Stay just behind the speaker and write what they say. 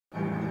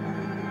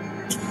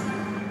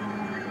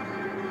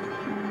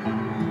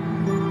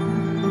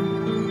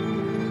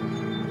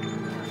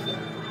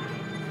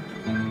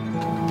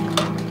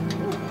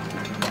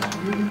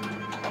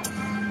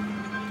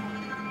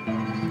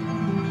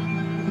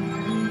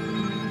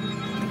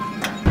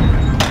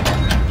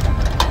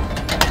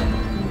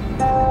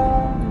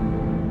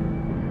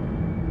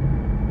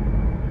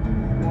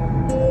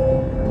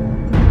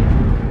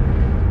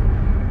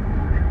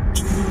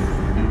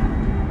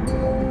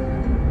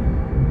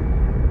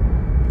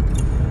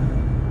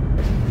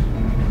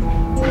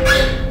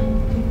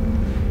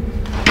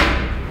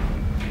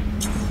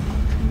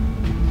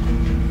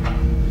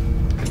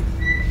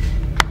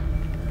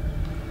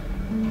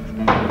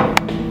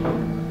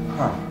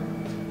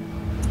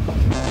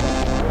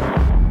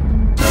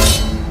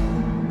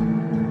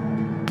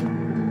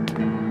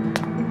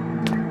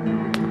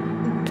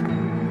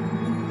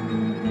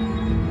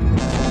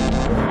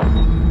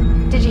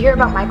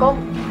hear about Michael?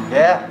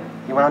 Yeah,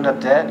 he wound up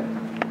dead.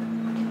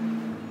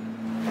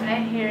 I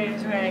hear he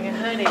was wearing a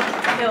hoodie.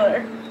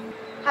 Killer.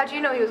 How'd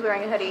you know he was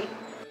wearing a hoodie?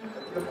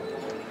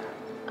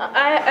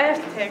 I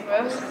have to take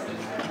this.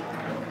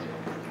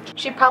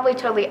 She probably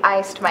totally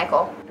iced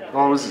Michael.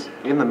 Well, it was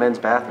in the men's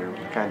bathroom.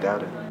 I kinda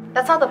doubt it.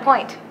 That's not the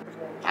point.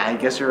 I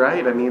guess you're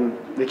right. I mean,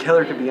 the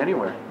killer could be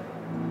anywhere.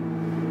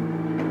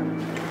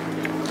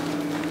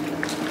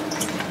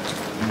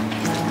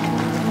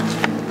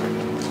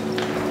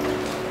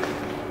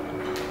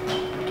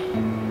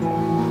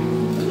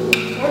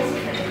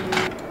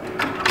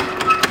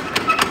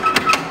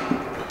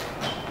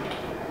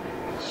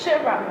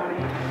 Shit brought money.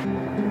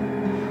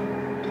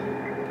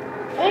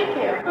 Thank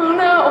you. Oh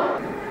no.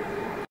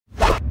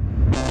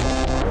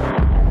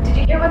 Did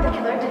you hear what the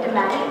killer did to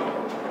Maddie?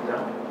 No.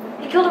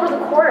 He killed her with a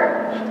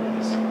quarter.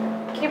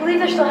 Can you believe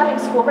they're still having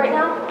school right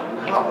now?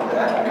 Oh,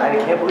 I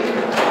can't believe it.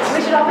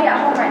 We should all be at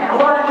home right now.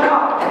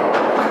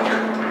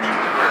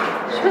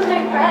 She was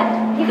my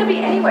friend. He could be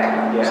anywhere.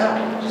 Yeah.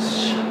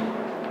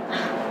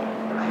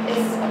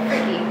 It's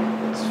freaky.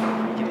 It's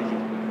freaky dicky.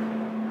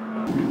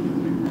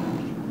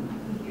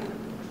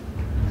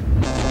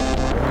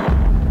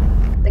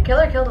 The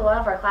killer killed a lot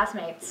of our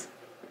classmates.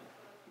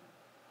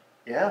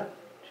 Yeah.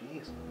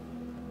 Jeez.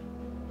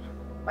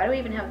 Why do we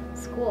even have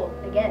school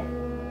again?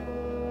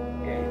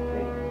 Yeah, you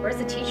think. Where's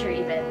the teacher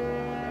even?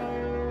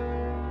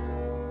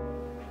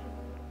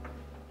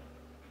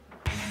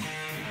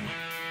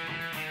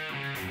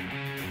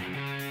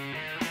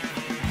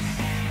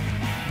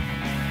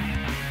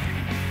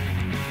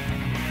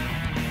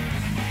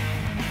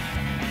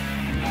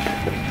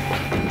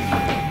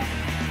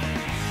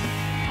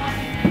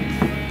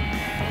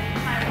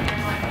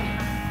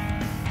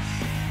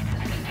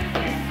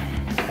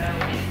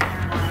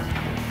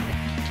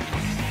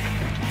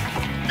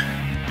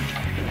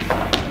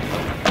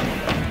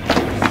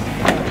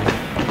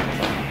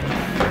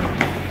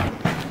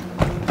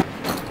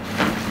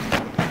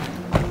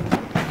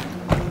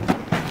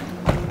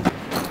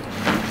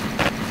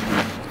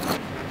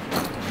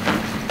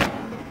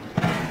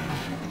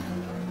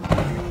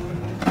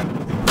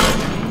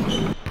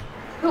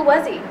 Who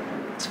was he?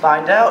 Let's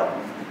find out.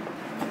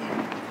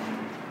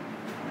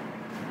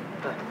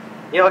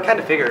 You know, I kind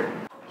of figured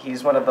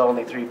he's one of the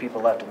only 3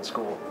 people left in the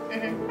school.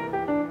 Mm-hmm.